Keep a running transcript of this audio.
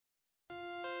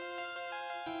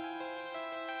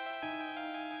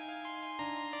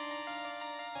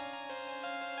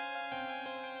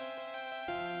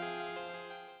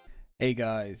Hey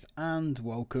guys, and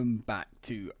welcome back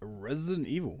to Resident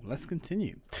Evil. Let's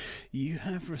continue. You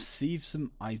have received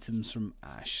some items from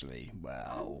Ashley.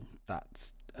 Well,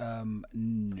 that's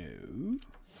no.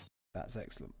 That's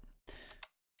excellent.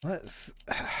 Let's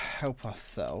help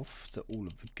ourselves to all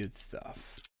of the good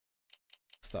stuff.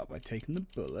 Start by taking the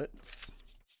bullets.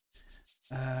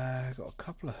 Got a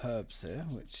couple of herbs here,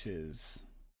 which is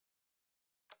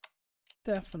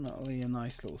definitely a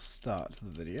nice little start to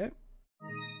the video.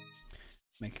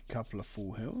 Make a couple of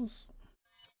full heals.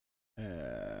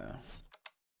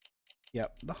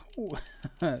 Yep, the whole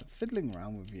fiddling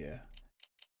around with your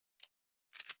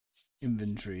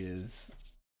inventory is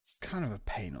kind of a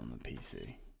pain on the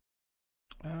PC.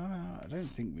 I don't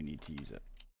think we need to use it.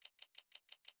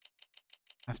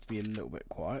 Have to be a little bit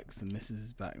quiet because the missus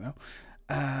is back now.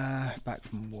 Back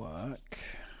from work.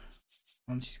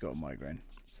 And she's got a migraine,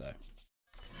 so.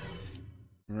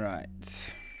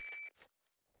 Right.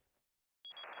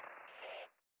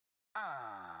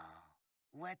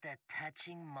 What a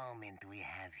touching moment we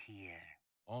have here.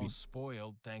 All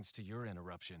spoiled thanks to your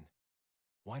interruption.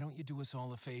 Why don't you do us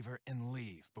all a favor and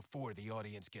leave before the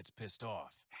audience gets pissed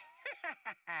off?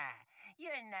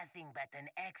 You're nothing but an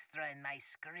extra in my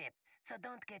script, so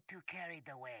don't get too carried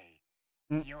away.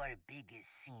 Your biggest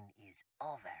scene is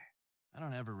over. I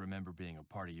don't ever remember being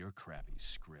a part of your crappy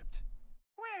script.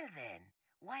 Well then,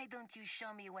 why don't you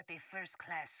show me what a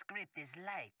first-class script is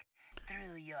like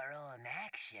through your own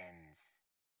actions?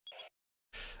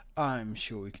 I'm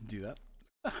sure we can do that.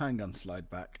 The handgun slide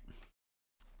back.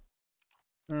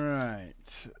 Right,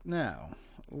 now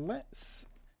let's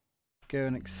go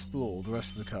and explore the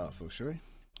rest of the castle, shall we?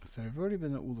 So we've already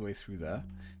been all the way through there.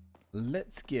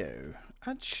 Let's go.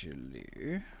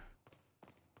 Actually,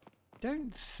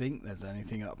 don't think there's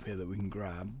anything up here that we can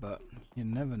grab, but you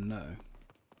never know.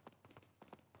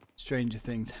 Stranger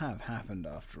things have happened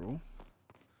after all.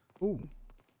 Ooh.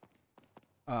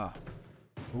 Ah.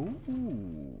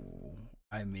 Ooh.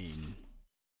 I mean,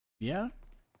 yeah.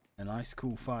 A nice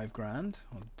cool $5 grand.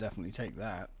 I'll definitely take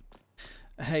that.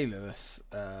 Hey Lewis,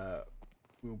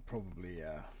 we'll probably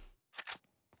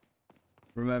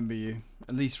remember you,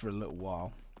 at least for a little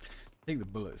while. Take the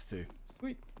bullets too.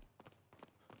 Sweet.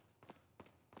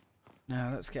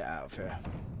 Now let's get out of here.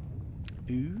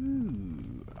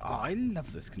 Ooh. Oh, I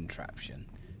love this contraption.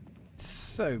 It's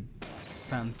so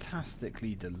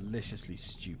fantastically, deliciously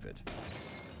stupid.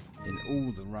 In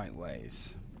all the right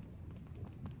ways.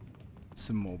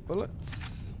 Some more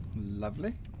bullets.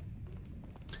 Lovely.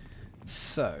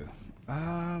 So,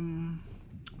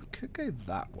 we could go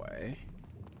that way.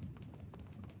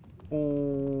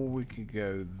 Or we could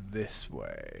go this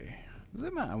way. Does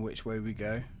it matter which way we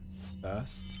go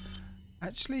first?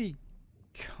 Actually,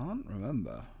 can't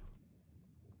remember.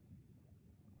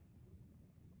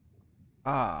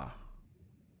 Ah.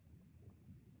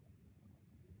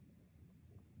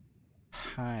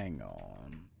 Hang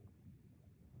on.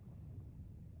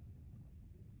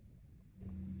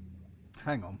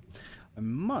 Hang on. I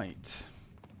might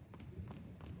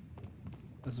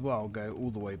as well go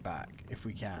all the way back if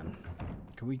we can.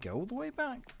 Can we go all the way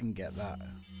back and get that?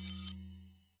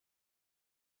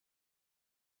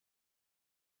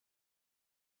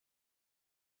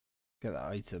 Get that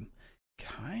item.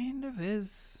 Kind of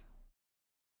is.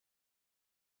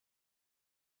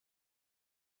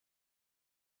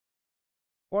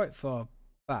 Quite far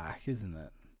back, isn't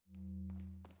it?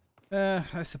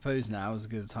 I suppose now is as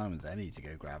good a time as any to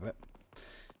go grab it.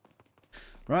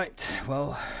 Right,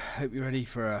 well, hope you're ready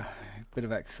for a bit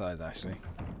of exercise, Ashley.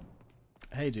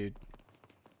 Hey, dude.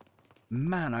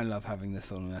 Man, I love having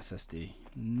this on an SSD.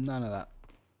 None of that.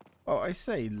 Oh, I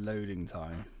say loading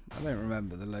time. I don't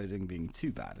remember the loading being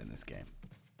too bad in this game.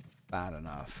 Bad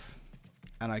enough.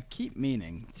 And I keep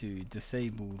meaning to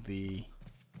disable the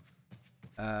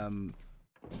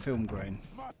film grain.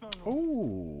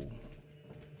 Ooh.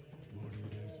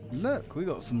 Look, we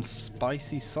got some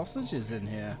spicy sausages in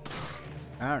here.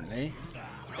 Apparently.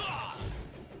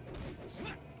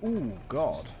 Ooh,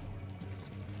 God.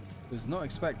 Was not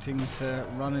expecting to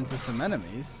run into some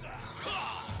enemies.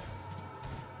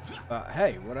 But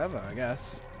hey, whatever, I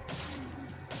guess.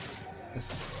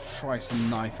 Let's try some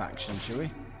knife action, shall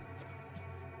we?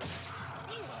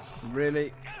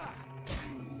 Really?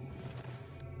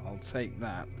 I'll take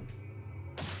that.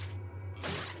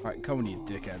 Right, come on, you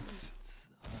dickheads.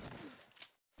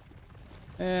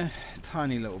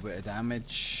 Tiny little bit of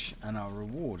damage, and our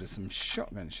reward is some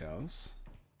shotgun shells.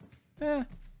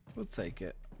 We'll take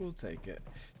it. We'll take it.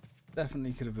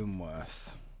 Definitely could have been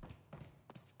worse.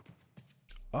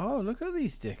 Oh, look at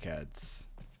these dickheads.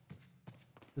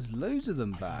 There's loads of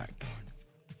them back.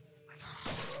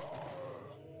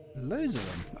 Loads of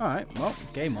them. Alright, well,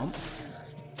 game on.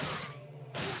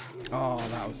 Oh,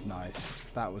 that was nice.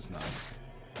 That was nice.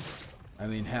 I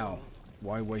mean, hell,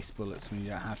 why waste bullets when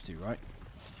you don't have to, right?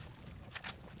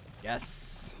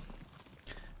 Yes.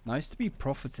 Nice to be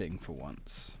profiting for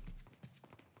once.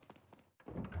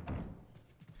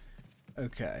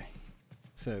 Okay.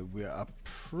 So we're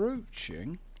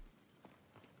approaching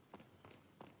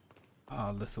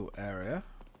our little area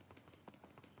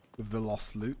with the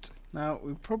lost loot. Now,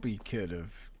 we probably could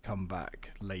have come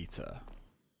back later.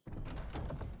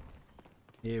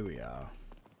 Here we are.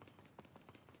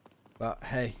 But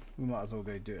hey, we might as well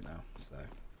go do it now. So,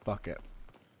 fuck it.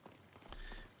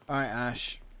 Alright,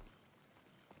 Ash.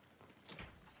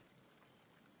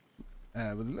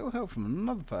 With a little help from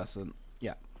another person.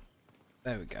 Yeah.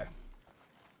 There we go.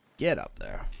 Get up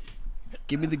there.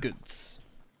 Give me the goods.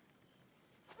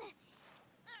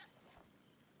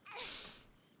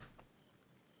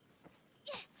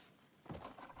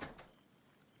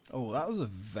 Oh, that was a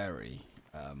very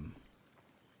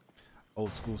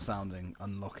old school sounding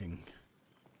unlocking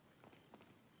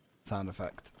sound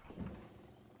effect.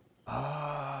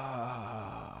 Ah.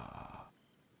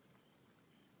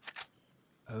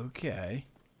 Okay.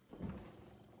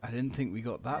 I didn't think we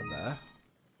got that there.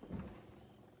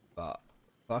 But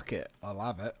fuck it, I'll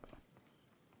have it.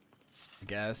 I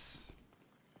guess.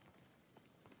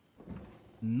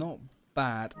 Not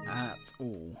bad at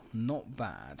all. Not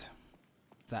bad.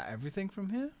 Is that everything from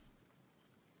here?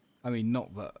 I mean,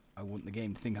 not that I want the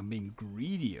game to think I'm being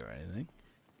greedy or anything.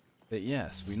 But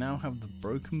yes, we now have the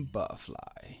broken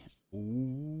butterfly.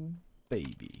 Ooh,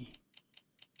 baby.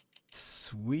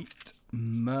 Sweet,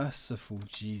 merciful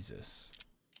Jesus.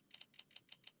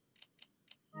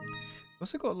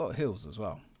 Also got a lot of hills as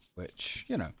well, which,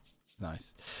 you know, is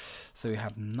nice. So we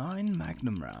have 9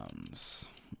 magnum rounds.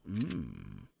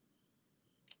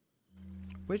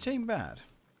 Which ain't bad.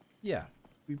 Yeah,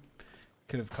 we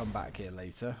could have come back here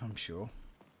later, I'm sure.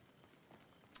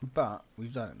 But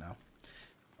we've done it now.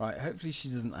 Right, hopefully she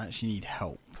doesn't actually need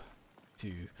help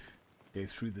to go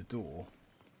through the door.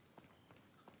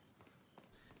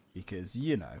 Because,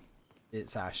 you know,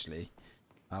 it's Ashley.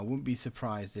 I wouldn't be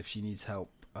surprised if she needs help.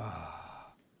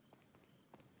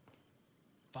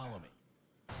 Follow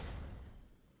me.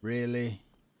 Really?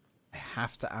 I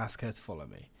have to ask her to follow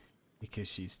me. Because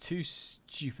she's too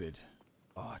stupid.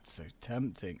 Oh, it's so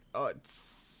tempting. Oh,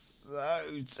 it's so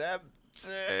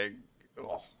tempting.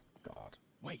 Oh, God.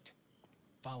 Wait.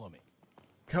 Follow me.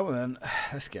 Come on then.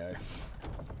 Let's go.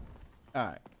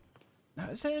 Alright. Now,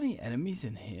 is there any enemies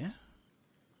in here?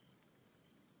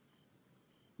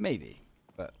 Maybe.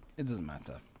 But it doesn't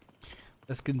matter.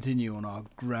 Let's continue on our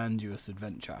grandiose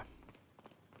adventure.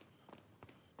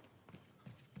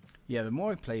 Yeah, the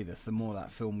more I play this, the more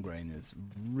that film grain is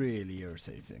really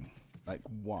irritating. Like,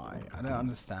 why? I don't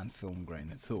understand film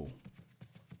grain at all.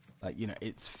 Like, you know,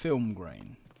 it's film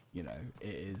grain. You know,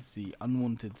 it is the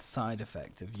unwanted side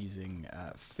effect of using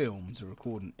film to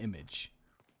record an image.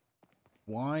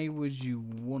 Why would you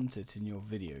want it in your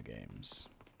video games?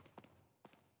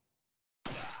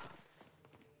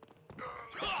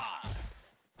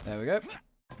 There we go.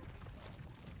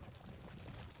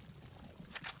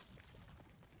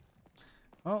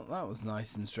 Well, that was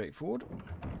nice and straightforward.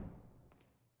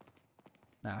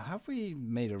 Now, have we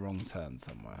made a wrong turn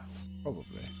somewhere?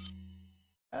 Probably.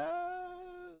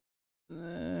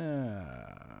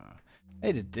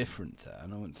 Made a different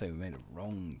turn. I wouldn't say we made a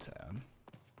wrong turn.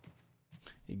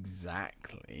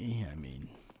 Exactly. I mean.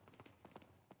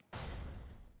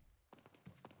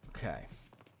 Okay.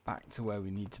 Back to where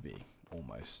we need to be.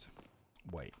 Almost.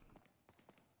 Wait.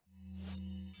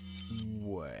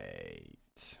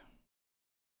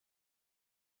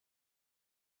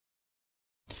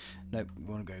 Nope, we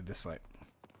want to go this way.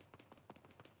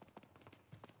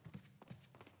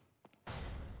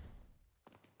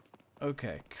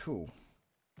 Okay, cool.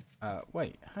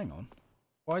 Wait, hang on.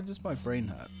 Why does my brain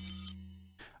hurt?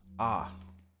 Ah.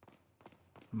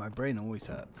 My brain always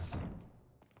hurts.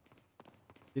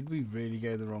 Did we really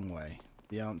go the wrong way?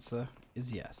 The answer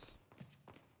is yes.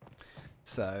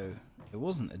 So, it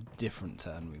wasn't a different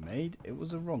turn we made, it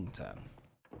was a wrong turn.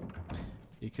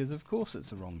 Because of course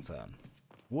it's a wrong turn.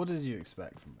 What did you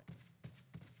expect from me?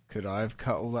 Could I have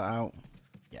cut all that out?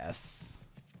 Yes.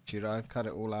 Should I have cut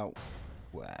it all out?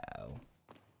 Well.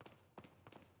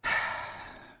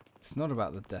 It's not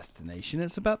about the destination,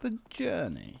 it's about the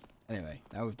journey. Anyway,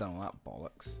 now we've done all that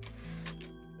bollocks.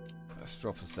 Let's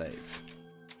drop a save.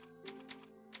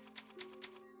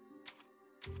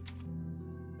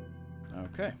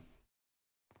 Okay.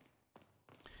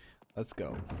 Let's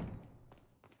go.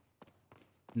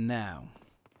 Now.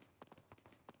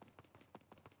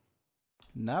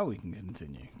 Now we can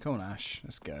continue. Come on, Ash.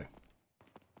 Let's go.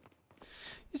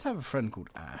 Used to have a friend called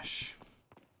Ash.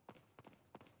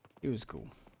 He was cool.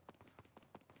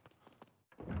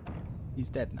 He's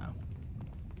dead now.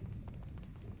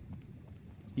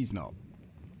 He's not.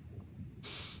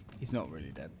 He's not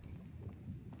really dead.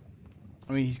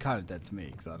 I mean, he's kind of dead to me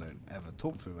because I don't ever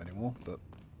talk to him anymore, but,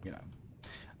 you know.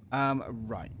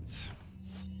 Right.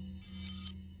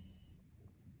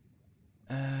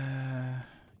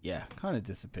 Yeah, kind of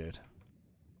disappeared.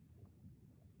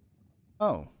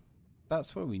 Oh,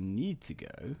 that's where we need to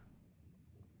go.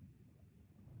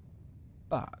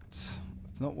 But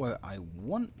it's not where I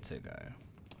want to go.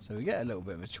 So we get a little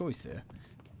bit of a choice here.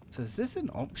 So is this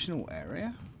an optional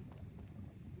area?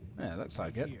 Yeah, it looks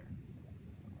like it. Here.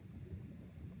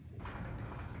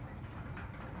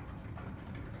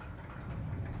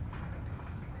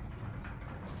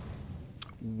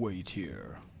 Wait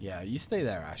here. Yeah, you stay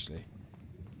there, Ashley.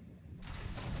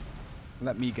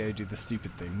 Let me go do the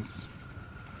stupid things.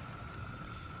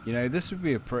 You know, this would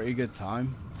be a pretty good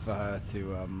time for her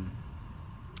to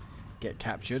get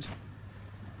captured.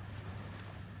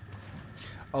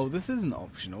 Oh, this isn't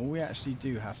optional. We actually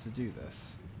do have to do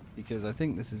this. Because I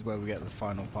think this is where we get the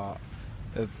final part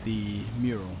of the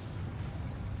mural.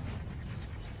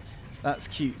 That's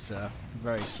cute, sir.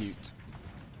 Very cute.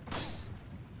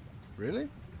 Really?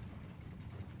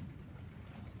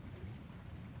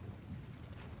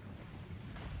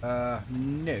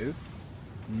 No.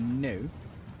 No.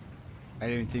 I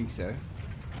don't think so.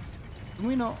 Can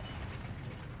we not?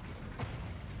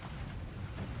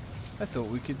 I thought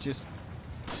we could just...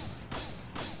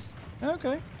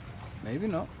 Okay. Maybe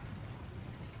not.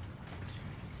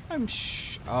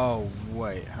 Oh,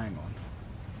 wait. Hang on.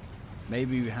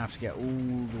 Maybe we have to get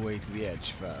all the way to the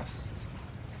edge first.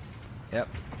 Yep.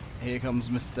 Here comes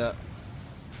Mr.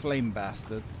 Flame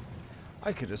Bastard.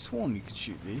 I could have sworn you could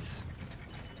shoot these.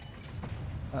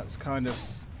 That's kind of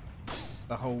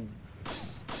the whole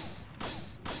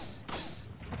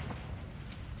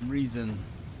reason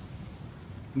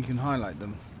you can highlight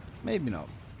them. Maybe not.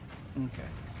 Okay.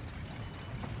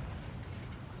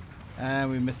 And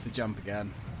we missed the jump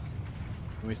again.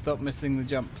 Can we stop missing the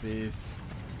jump, please?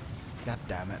 God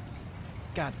damn it.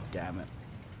 God damn it.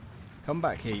 Come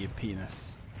back here, you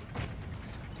penis.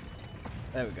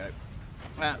 There we go.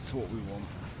 That's what we want.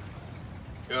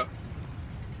 Yep.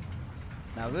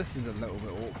 Now this is a little bit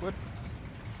awkward.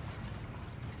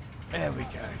 There we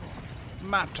go.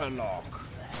 Matterlock.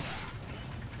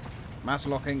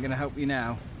 Matterlock ain't gonna help you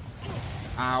now.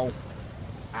 Ow.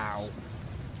 Ow.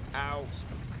 Ow.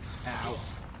 Ow.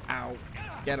 Ow.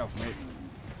 Get off me.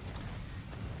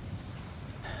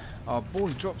 Our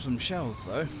boy dropped some shells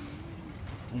though.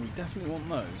 And we definitely want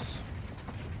those.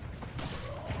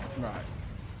 Right.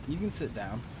 You can sit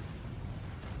down.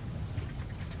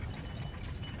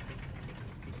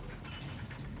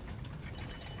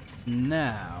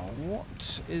 Now,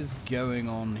 what is going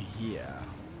on here?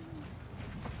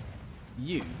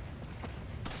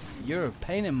 You're a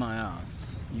pain in my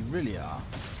ass. You really are.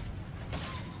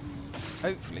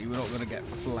 Hopefully we're not going to get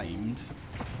flamed.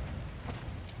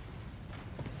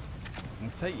 I'll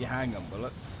take your handgun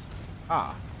bullets.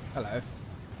 Ah, hello.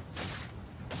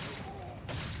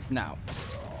 Now,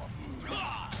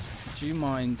 do you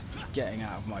mind getting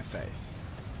out of my face?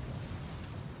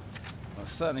 I'll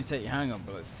certainly take your handgun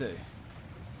bullets too.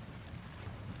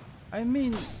 I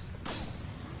mean,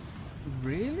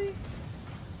 really?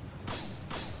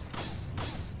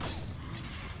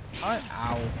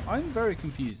 Ow. I'm very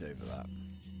confused over that.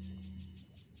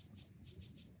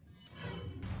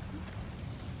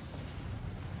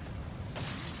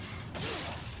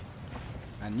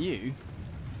 And you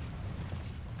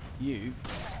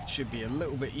should be a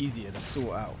little bit easier to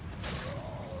sort out.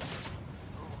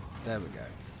 There we go.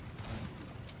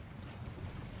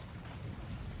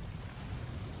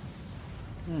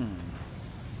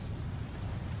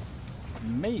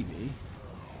 Maybe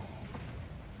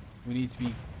we need to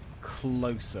be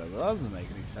closer, but that doesn't make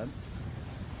any sense.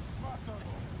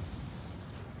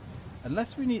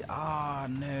 Unless we need... Ah,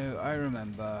 no, I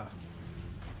remember.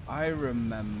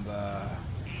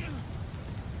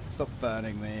 Stop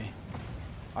burning me.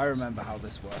 I remember how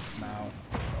this works now.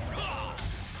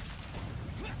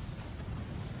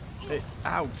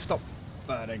 Ow, stop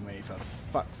burning me, for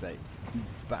fuck's sake. You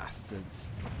bastards.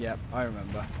 Yep, I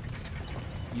remember.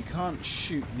 You can't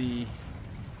shoot the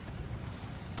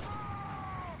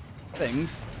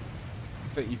things,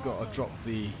 but you've got to drop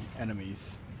the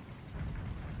enemies.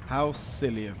 How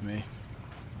silly of me.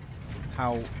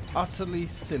 How utterly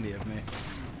silly of me.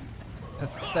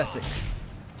 Pathetic.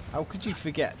 How could you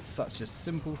forget such a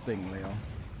simple thing, Leon?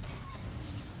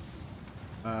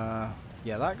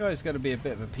 Yeah, that guy's going to be a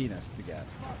bit of a penis to get.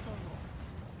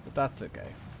 But that's okay.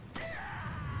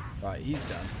 Right, he's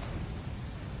done.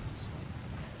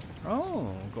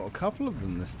 Oh, got a couple of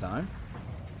them this time.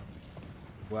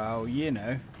 Well, you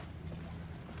know.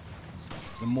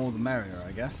 The more the merrier,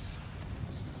 I guess.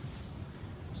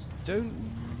 Don't...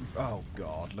 Oh,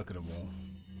 God, look at them all.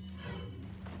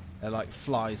 They're like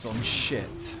flies on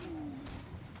shit.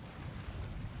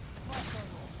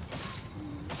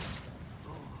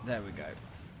 There we go.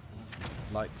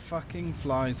 Like fucking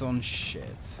flies on shit.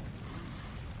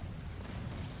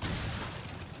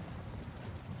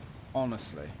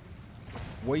 Honestly.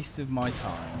 Waste of my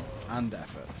time and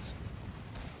effort.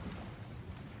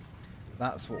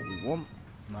 That's what we want.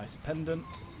 Nice pendant.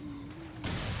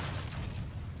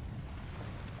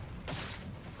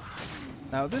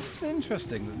 Now this is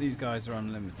interesting that these guys are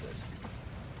unlimited.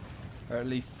 Or at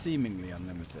least seemingly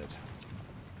unlimited.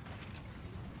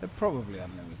 They're probably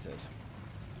unlimited.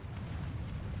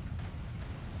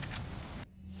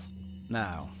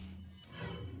 Now,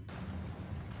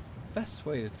 best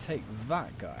way to take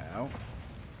that guy out.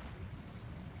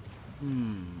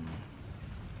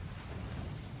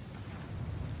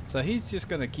 So he's just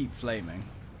going to keep flaming.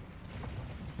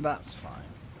 That's fine.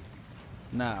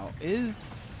 Now,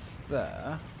 is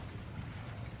there...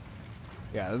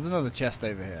 Yeah, there's another chest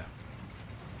over here.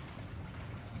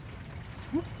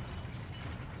 Whoop.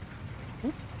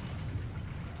 Whoop.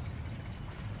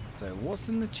 So, what's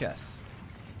in the chest?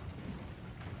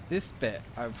 This bit,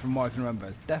 from what I can remember,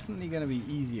 is definitely going to be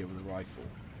easier with a rifle.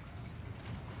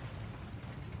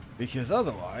 Because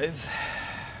otherwise,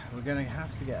 we're going to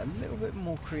have to get a little bit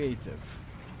more creative.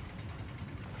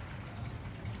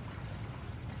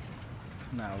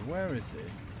 Now, where is he?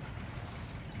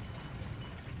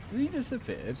 Has he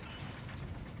disappeared?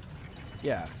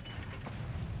 Yeah.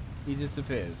 He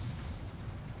disappears.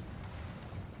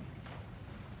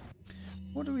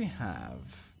 What do we have?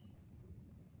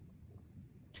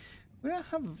 We don't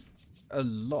have a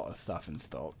lot of stuff in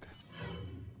stock.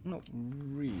 Not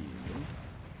really.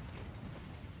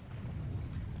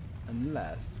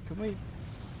 Unless, can we...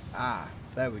 Ah,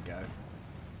 there we go.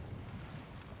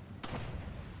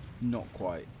 Not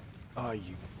quite. Oh,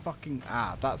 you fucking...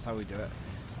 Ah, that's how we do it.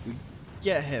 We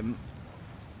get him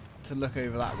to look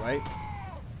over that way.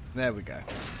 There we go.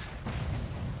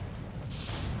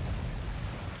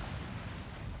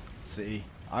 See,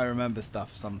 I remember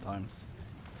stuff sometimes.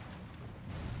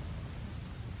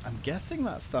 I'm guessing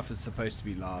that stuff is supposed to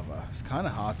be lava. It's kind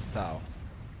of hard to tell.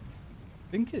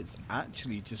 I think it's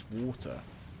actually just water.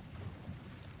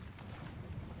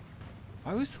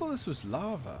 I always thought this was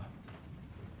lava.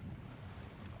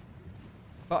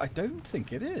 But I don't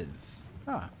think it is.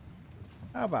 Ah,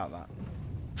 how about that?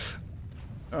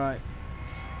 Alright.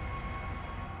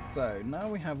 So, now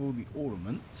we have all the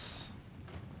ornaments.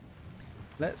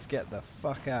 Let's get the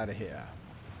fuck out of here.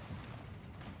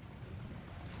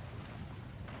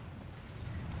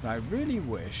 And I really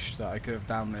wish that I could have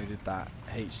downloaded that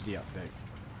HD update.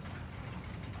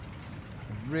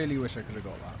 I really wish I could have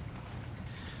got that.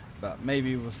 But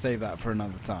maybe we'll save that for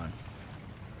another time.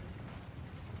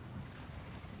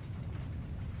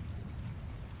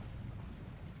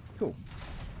 Cool.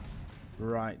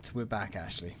 Right, we're back,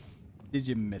 Ashley. Did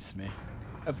you miss me?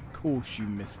 Of course you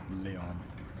missed Leon.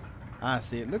 Ah,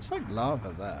 see, it looks like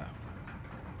lava there.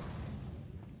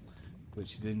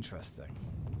 Which is interesting.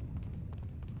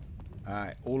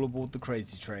 Alright, all aboard the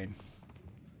crazy train.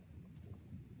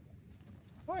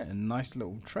 Quite a nice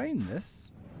little train,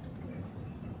 this.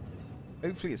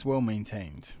 Hopefully it's well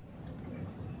maintained.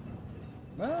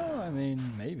 Well, I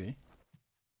mean, maybe.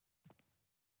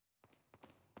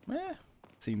 Yeah,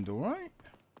 seemed alright.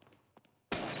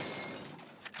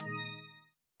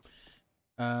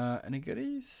 Any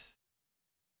goodies?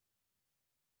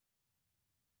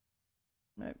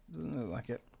 Nope, doesn't look like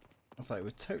it. I was like,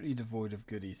 we're totally devoid of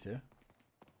goodies here.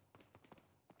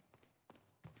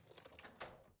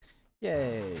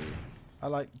 Yay! I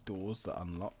like doors that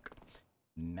unlock.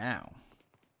 Now.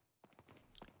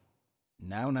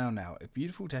 Now. A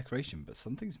beautiful decoration, but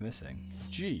something's missing.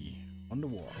 G. Wonder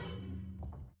what?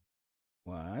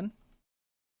 1.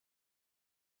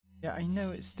 Yeah, I know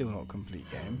it's still not a complete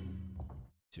game.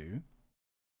 2.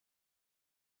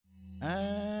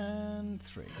 And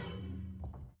 3.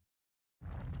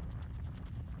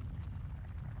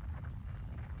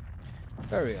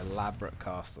 Very elaborate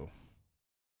castle.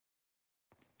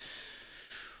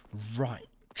 Right.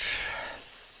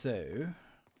 So,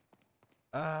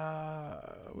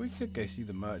 we could go see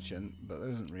the merchant, but there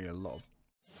isn't really a lot of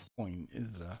point,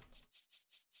 is there?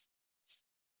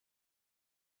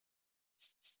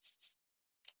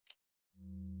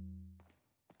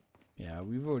 Yeah,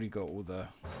 we've already got all the...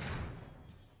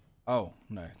 Oh,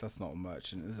 no, that's not a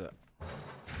merchant, is it?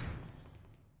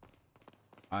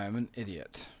 I am an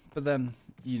idiot. But then,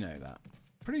 you know that.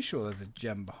 Pretty sure there's a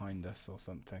gem behind us or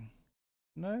something.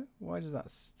 No? Why does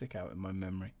that stick out in my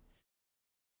memory?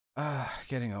 Ah,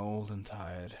 getting old and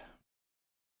tired.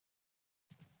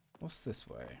 What's this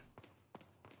way?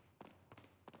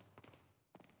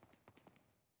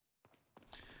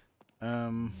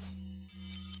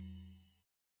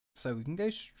 So we can go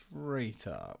straight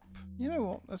up. You know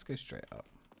what? Let's go straight up.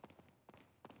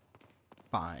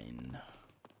 Fine.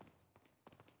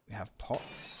 We have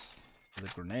pots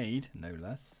with a grenade, no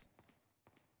less.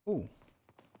 Oh.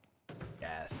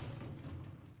 Yes.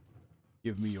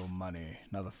 Give me your money.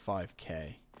 Another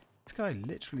 5k. This guy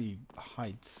literally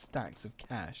hides stacks of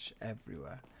cash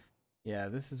everywhere. Yeah,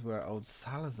 this is where old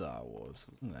Salazar was,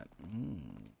 wasn't it?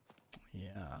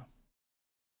 Yeah.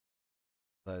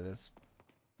 So there's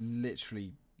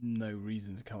literally no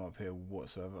reason to come up here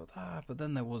whatsoever. Ah, but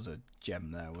then there was a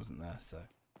gem there, wasn't there? So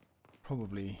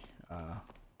probably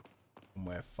one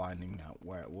way of finding out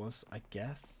where it was, I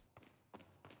guess.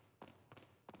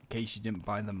 In case you didn't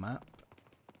buy the map.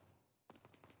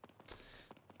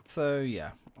 So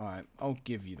yeah, alright, I'll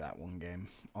give you that one game.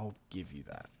 I'll give you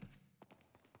that.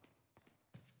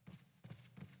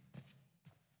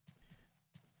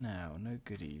 Now, no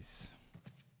goodies.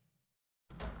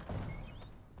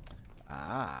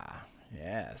 Ah,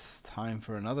 yes, time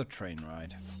for another train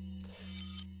ride.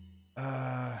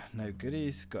 No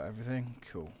goodies, got everything.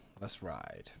 Cool, let's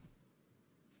ride.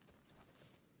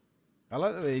 I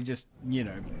like that they just, you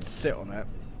know, sit on it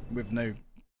with no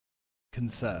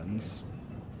concerns.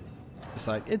 It's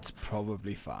like, it's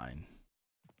probably fine.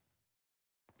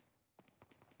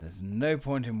 There's no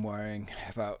point in worrying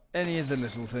about any of the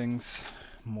little things.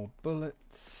 More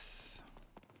bullets.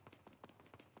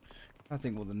 I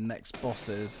think what the next boss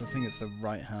is. I think it's the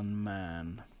right-hand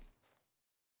man.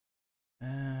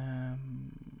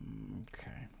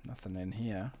 Okay, nothing in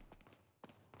here.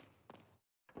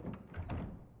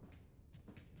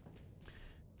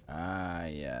 Ah,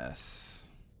 yes.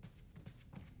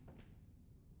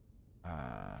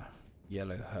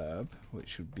 Yellow herb,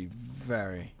 which would be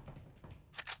very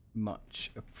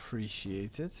much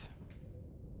appreciated.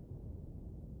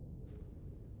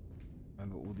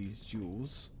 Remember all these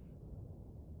jewels.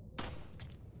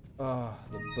 Oh,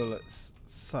 the bullets.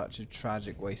 Such a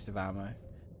tragic waste of ammo.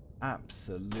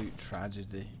 Absolute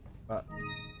tragedy. But,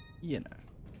 you know.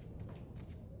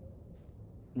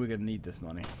 We're going to need this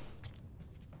money.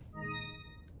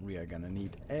 We are going to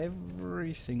need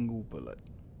every single bullet.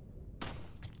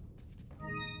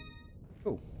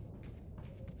 Cool.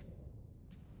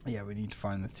 Yeah, we need to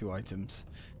find the 2 items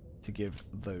to give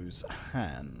those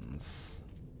hands.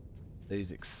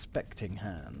 Those expecting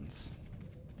hands.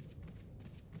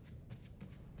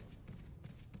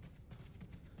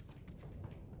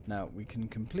 Now, we can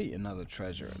complete another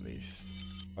treasure at least,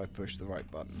 if I push the right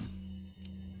button.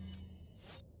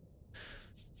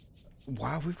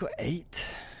 Wow, we've got 8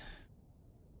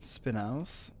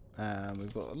 spinels, and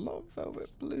we've got a lot of velvet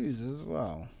blues as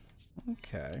well.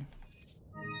 Okay.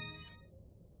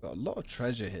 Got a lot of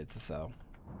treasure here to sell.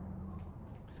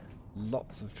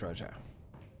 Lots of treasure.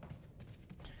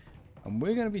 And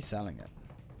we're going to be selling it.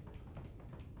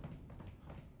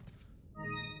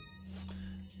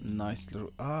 Nice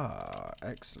little... Ah,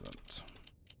 excellent.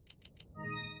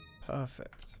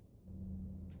 Perfect.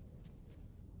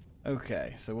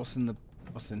 Okay, so what's in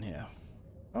here?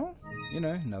 Oh, you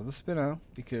know, another spinner,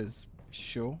 because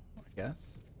sure, I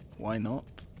guess. Why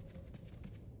not?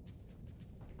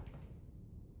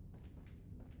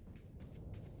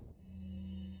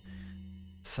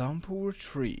 Sample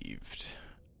retrieved.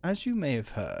 As you may have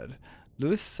heard,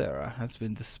 Louis Serra has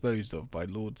been disposed of by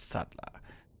Lord Sadler.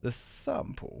 The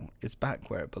sample is back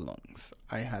where it belongs.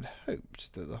 I had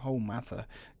hoped that the whole matter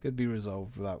could be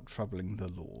resolved without troubling the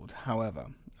Lord. However,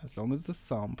 as long as the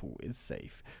sample is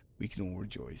safe, we can all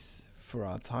rejoice, for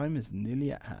our time is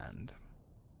nearly at hand.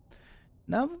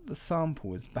 Now that the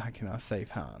sample is back in our safe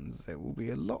hands, it will be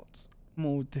a lot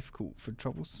more difficult for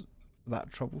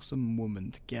that troublesome woman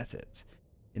to get it.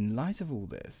 In light of all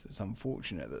this, it's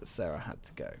unfortunate that Sarah had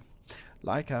to go.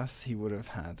 Like us, he would have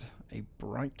had a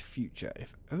bright future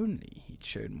if only he'd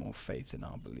shown more faith in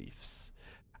our beliefs.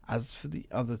 As for the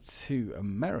other 2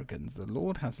 Americans, the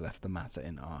Lord has left the matter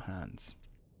in our hands.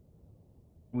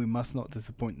 We must not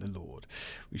disappoint the Lord.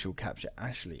 We shall capture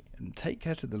Ashley and take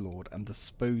her to the Lord and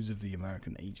dispose of the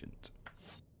American agent.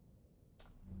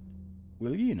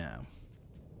 Will you now?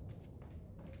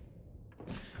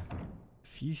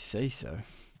 If you say so.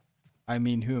 I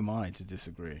mean, who am I to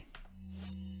disagree?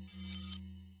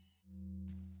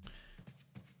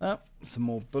 Oh, some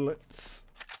more bullets.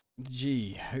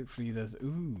 Gee, hopefully there's...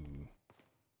 Ooh.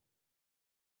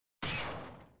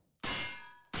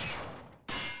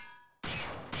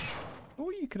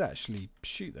 Or you could actually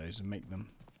shoot those and make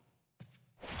them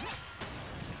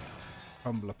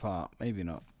crumble apart. Maybe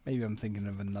not. Maybe I'm thinking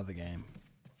of another game.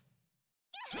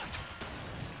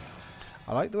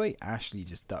 I like the way Ashley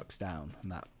just ducks down,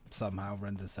 and that somehow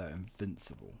renders her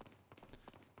invincible.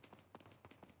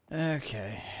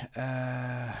 Okay.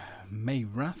 May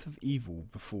wrath of evil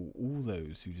befall all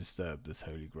those who disturb this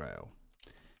holy grail.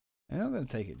 I'm not going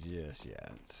to take it just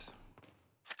yet.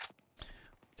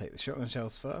 Take the shotgun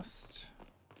shells first.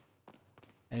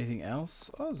 Anything else?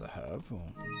 Oh, there's a herb.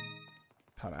 Oh.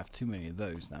 Can't have too many of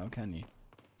those now, can you?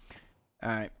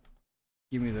 Alright.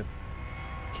 Give me the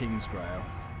King's Grail.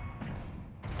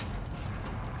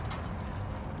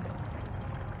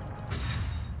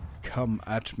 Come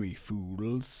at me,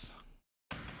 fools.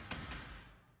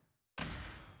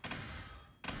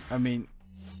 I mean,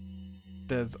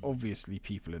 there's obviously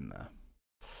people in there.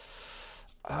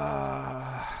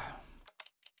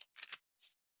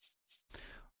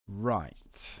 Right.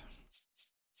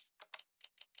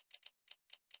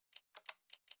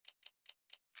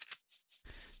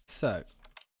 So.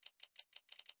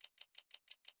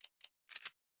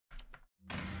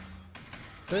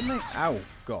 Don't they? Ow,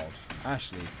 God.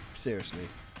 Ashley, seriously.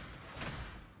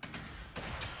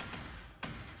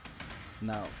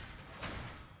 Now.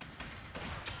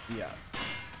 Yeah.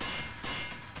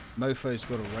 Mofo's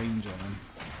got a range on him.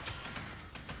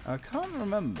 I can't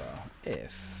remember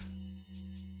if...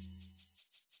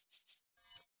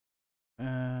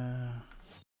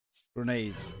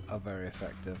 grenades are very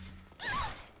effective.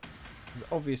 Because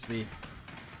obviously...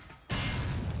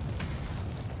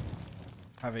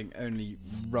 having only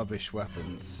rubbish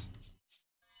weapons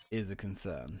is a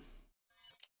concern.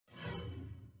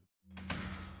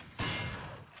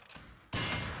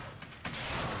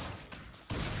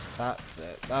 That's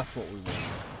it. That's what we want.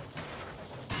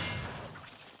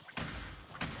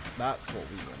 That's what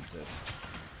we wanted.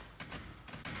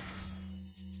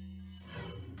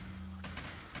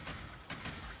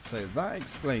 So that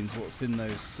explains what's in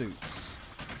those suits.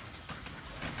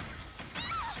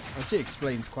 Actually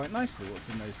explains quite nicely what's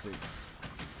in those suits.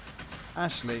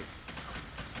 Ashley.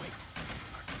 Wait.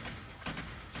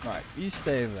 Right, you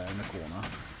stay over there in the corner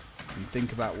and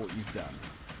think about what you've done.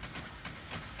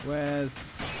 Where's...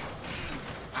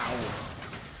 Ow.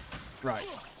 Right.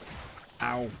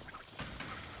 Ow.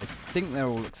 I think they're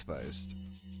all exposed.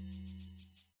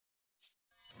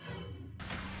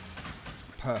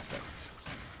 Perfect.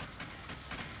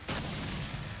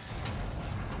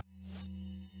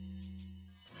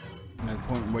 No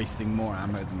point in wasting more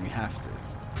ammo than we have to.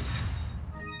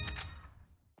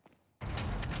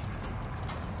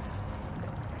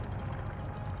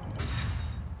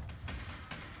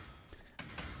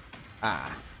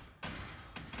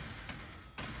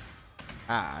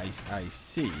 I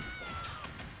see.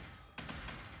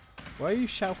 Why are you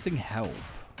shouting help?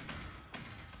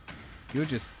 You're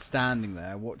just standing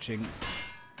there watching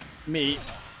me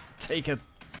take a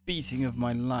beating of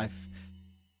my life.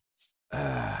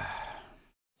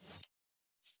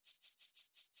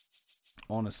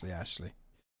 Honestly, Ashley.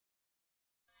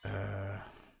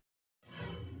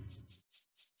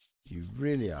 You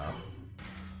really are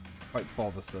quite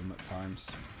bothersome at times.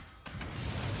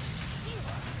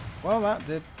 Well, that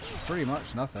did pretty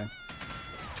much nothing.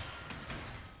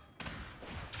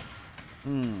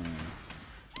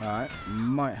 Alright,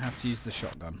 might have to use the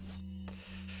shotgun.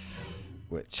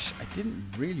 Which I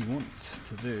didn't really want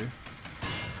to do.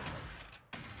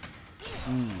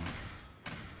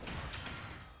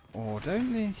 Or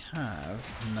don't they have...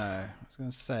 No, I was going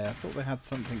to say, I thought they had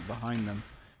something behind them.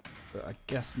 But I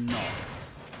guess not.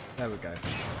 There we go.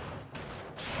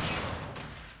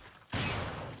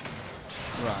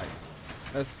 Right.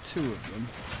 There's two of them.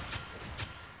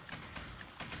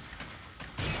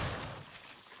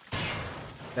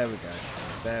 There we go.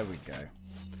 There we go.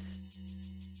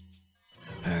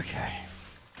 Okay.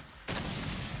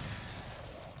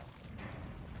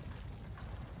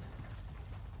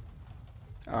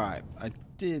 Alright, I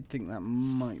did think that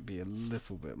might be a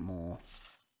little bit more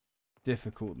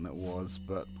difficult than it was,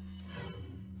 but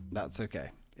that's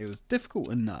okay. It was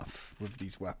difficult enough with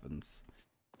these weapons.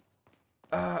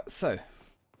 So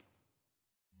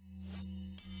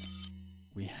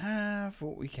we have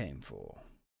what we came for.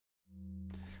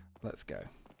 Let's go.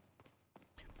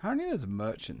 Apparently there's a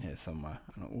merchant here somewhere,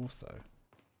 and also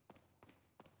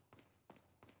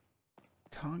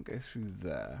can't go through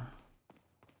there.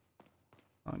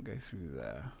 Can't go through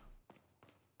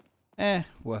there.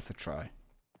 Worth a try.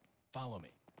 Follow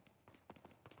me.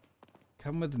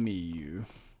 Come with me, you.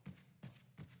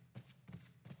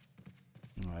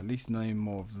 Well, at least no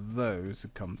more of those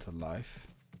have come to life.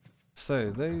 So,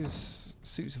 those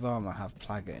suits of armor have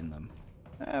plaga in them.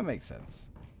 That makes sense.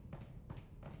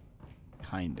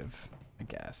 Kind of, I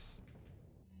guess.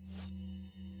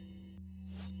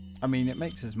 I mean, it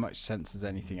makes as much sense as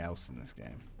anything else in this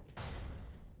game.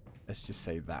 Let's just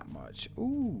say that much.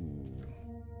 Ooh.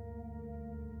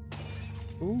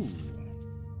 Ooh.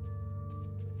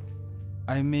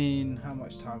 I mean, how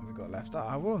much time have we got left?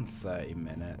 Ah, we're on 30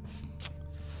 minutes.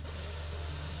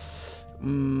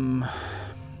 And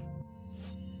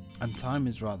time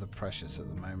is rather precious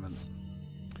at the moment.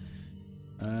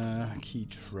 Key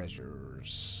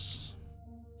treasures.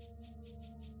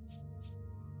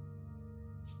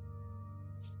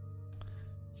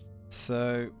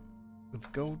 So,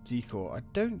 with gold decor, I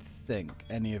don't think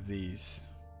any of these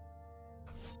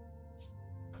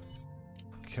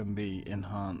can be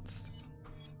enhanced.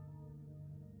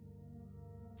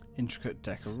 Intricate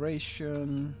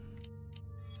decoration.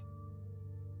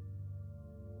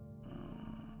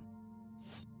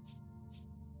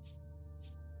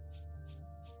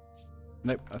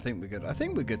 Nope, I think we're good. I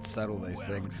think we're good to settle those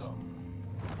things.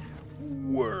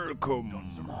 Welcome.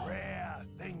 Got some rare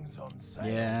things on sale.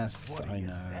 Yes, What are I you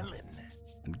know. selling?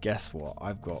 And guess what?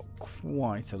 I've got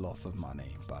quite a lot of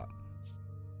money, but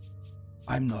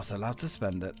I'm not allowed to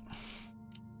spend it.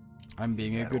 I'm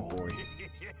being a good boy.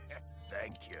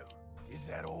 Thank you. Is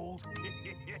that all?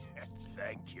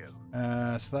 Thank you.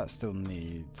 So that still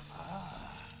needs...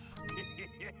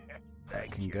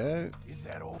 That can go. Is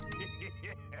that all?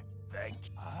 Thank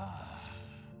you.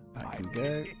 That can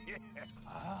go.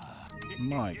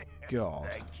 My God.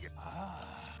 Thank you.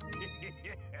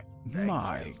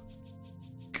 My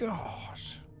God.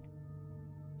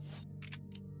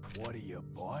 What are you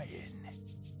buying?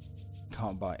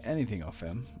 Can't buy anything off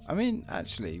him. I mean,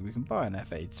 actually, we can buy an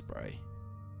F8 spray,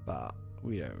 but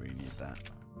we don't really need that.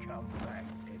 Come back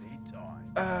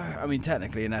anytime. I mean,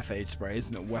 technically, an F8 spray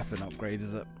isn't a weapon upgrade,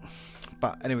 is it?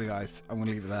 But anyway, guys, I'm going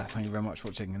to leave it there. Thank you very much for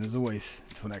watching, and as always,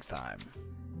 until next time.